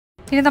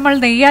ഇനി നമ്മൾ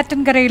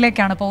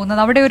നെയ്യാറ്റിൻകരയിലേക്കാണ് പോകുന്നത്.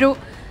 അവിടെ ഒരു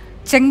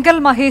ചെങ്കൽ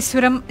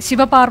മഹേശ്വരം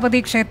ശിവപാർവതി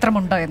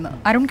ക്ഷേത്രമുണ്ട് എന്ന്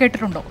അരുൺ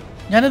കേട്ടിട്ടുണ്ടോ?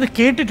 ഞാനത്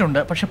കേട്ടിട്ടുണ്ട്,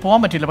 പക്ഷെ പോകാൻ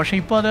പറ്റില്ല. പക്ഷെ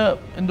ഇപ്പോൾ അത്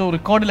എന്തോ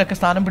റെക്കോർഡിലൊക്കെ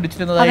സ്ഥാനം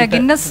പിടിച്ചിരുന്നത്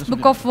ഗിന്നസ്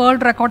ബുക്ക് ഓഫ്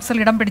വേൾഡ് റെക്കോർഡ്സിൽ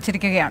ഇടം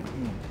പിടിച്ചിരിക്കുകയാണ്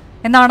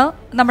എന്നാണ്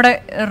നമ്മുടെ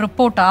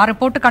റിപ്പോർട്ട്. ആ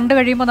റിപ്പോർട്ട് കണ്ടു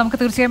കഴിയുമ്പോൾ നമുക്ക്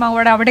തീർച്ചയായും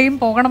അവിടെയും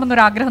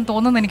പോകണമെന്നൊരു ആഗ്രഹം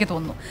തോന്നുന്നു എനിക്ക്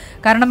തോന്നുന്നു.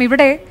 കാരണം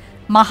ഇവിടെ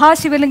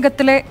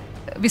മഹാശിവലിംഗത്തിലെ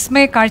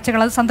വിസ്മയ കാഴ്ചകൾ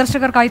അത്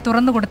സന്ദർശകർക്കായി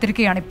തുറന്നു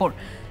കൊടുത്തിരിക്കുകയാണ്. ഇപ്പോൾ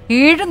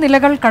 7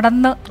 നിലകൾ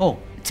കടന്ന്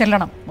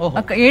ചെല്ലണം.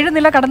 7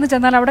 നില കടന്നു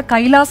ചെന്നാൽ അവിടെ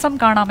കൈലാസം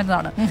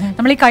കാണാമെന്നതാണ്.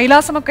 നമ്മൾ ഈ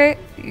കൈലാസമൊക്കെ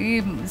ഈ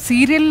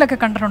സീരിയലിലൊക്കെ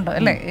കണ്ടിട്ടുണ്ട്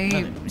അല്ലേ? ഈ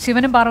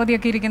ശിവനും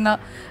പാർവതിയൊക്കെ ഇരിക്കുന്ന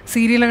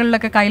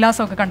സീരിയലുകളിലൊക്കെ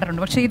കൈലാസമൊക്കെ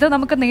കണ്ടിട്ടുണ്ട്. പക്ഷെ ഇത്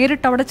നമുക്ക്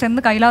നേരിട്ട് അവിടെ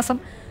ചെന്ന് കൈലാസം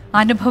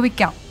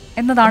അനുഭവിക്കാം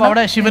എന്നതാണ്.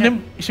 അവിടെ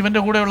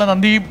ശിവന്റെ കൂടെയുള്ള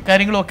നന്ദിയും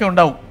കാര്യങ്ങളും ഒക്കെ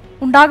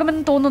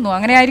ഉണ്ടാകുമെന്ന് തോന്നുന്നു.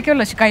 അങ്ങനെ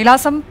ആയിരിക്കുമല്ലോ.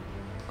 കൈലാസം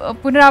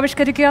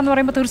പുനരാവിഷ്കരിക്കുക എന്ന്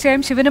പറയുമ്പോൾ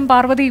തീർച്ചയായും ശിവനും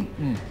പാർവതിയും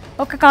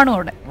ഒക്കെ കാണും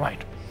അവിടെ.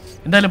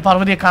 എന്തായാലും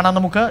പാർവതിയെ കാണാൻ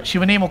നമുക്ക്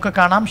ശിവനെയും ഒക്കെ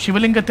കാണാം.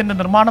 ശിവലിംഗത്തിന്റെ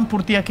നിർമ്മാണം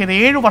പൂർത്തിയാക്കിയത്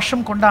 7 വർഷം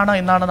കൊണ്ടാണ്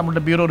എന്നാണ്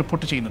നമ്മുടെ ബ്യൂറോ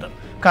റിപ്പോർട്ട് ചെയ്യുന്നത്.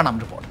 കാണാം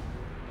റിപ്പോർട്ട്.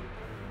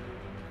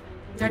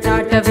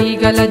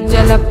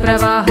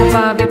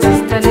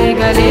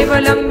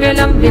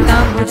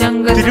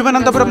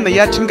 തിരുവനന്തപുരം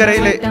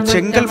നെയ്യാറ്റിൻകരയിലെ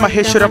ചെങ്കൽ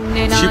മഹേശ്വരം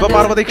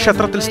ശിവപാർവതി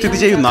ക്ഷേത്രത്തിൽ സ്ഥിതി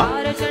ചെയ്യുന്ന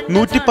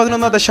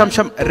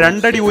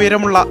 111.2 അടി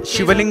ഉയരമുള്ള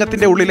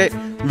ശിവലിംഗത്തിന്റെ ഉള്ളിലെ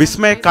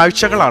വിസ്മയ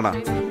കാഴ്ചകളാണ്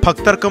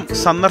ഭക്തർക്കും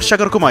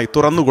സന്ദർശകർക്കുമായി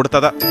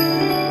തുറന്നുകൊടുത്തത്.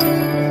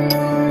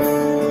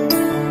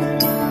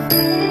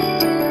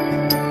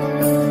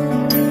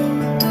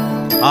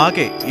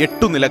 ആകെ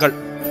 8 നിലകൾ.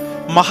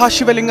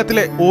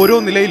 മഹാശിവലിംഗത്തിലെ ഓരോ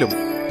നിലയിലും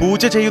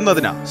പൂജ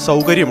ചെയ്യുന്നതിന്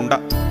സൗകര്യമുണ്ട്.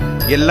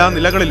 എല്ലാ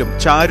നിലകളിലും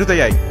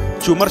ചാരുതയായി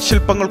ചുമർ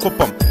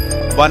ശില്പങ്ങൾക്കൊപ്പം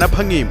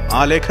വനഭംഗിയും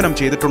ആലേഖനം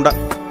ചെയ്തിട്ടുണ്ട്.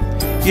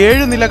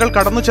 7 നിലകൾ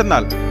കടന്നു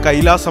ചെന്നാൽ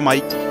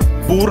കൈലാസമായി.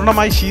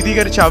 പൂർണ്ണമായി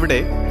ശീതീകരിച്ച അവിടെ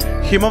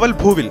ഹിമവൽ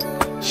ഭൂവിൽ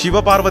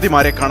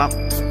ശിവപാർവതിമാരെ കാണാം.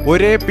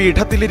 ഒരേ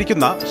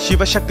പീഠത്തിലിരിക്കുന്ന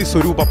ശിവശക്തി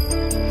സ്വരൂപം.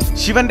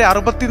 ശിവന്റെ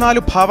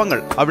 64 ഭാവങ്ങൾ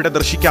അവിടെ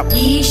ദർശിക്കാം.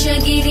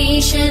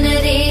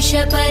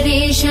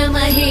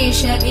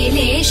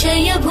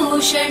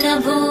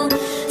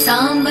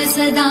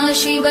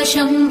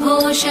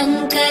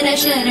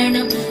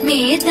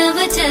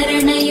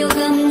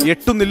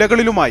 എട്ടു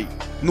നിലകളിലുമായി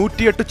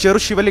 108 ചെറു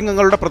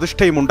ശിവലിംഗങ്ങളുടെ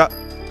പ്രതിഷ്ഠയുമുണ്ട്.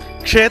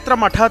 ക്ഷേത്ര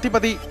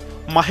മഠാധിപതി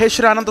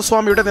മഹേശ്വരാനന്ദ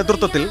സ്വാമിയുടെ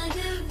നേതൃത്വത്തിൽ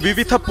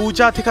വിവിധ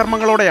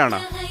പൂജാധികർമ്മങ്ങളോടെയാണ്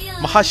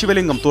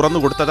മഹാശിവലിംഗം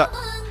തുറന്നുകൊടുത്തത്.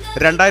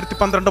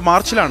 2012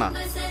 മാർച്ചിലാണ്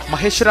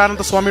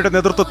മഹേശ്വരാനന്ദ സ്വാമിയുടെ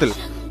നേതൃത്വത്തിൽ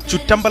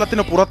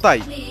ചുറ്റമ്പലത്തിന്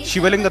പുറത്തായി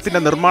ശിവലിംഗത്തിന്റെ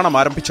നിർമ്മാണം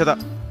ആരംഭിച്ചത്.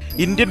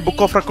 Indian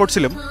book of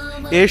റെക്കോർഡ്സിലും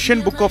Asian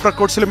book of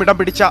റെക്കോർഡ്സിലും ഇടം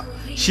പിടിച്ച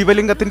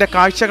ശിവലിംഗത്തിന്റെ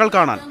കാഴ്ചകൾ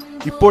കാണാൻ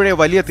ഇപ്പോഴേ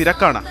വലിയ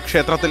തിരക്കാണ്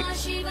ക്ഷേത്രത്തിൽ.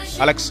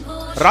 അലക്സ്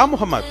റാം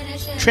മുഹമ്മദ്,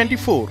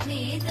 24,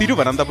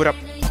 തിരുവനന്തപുരം.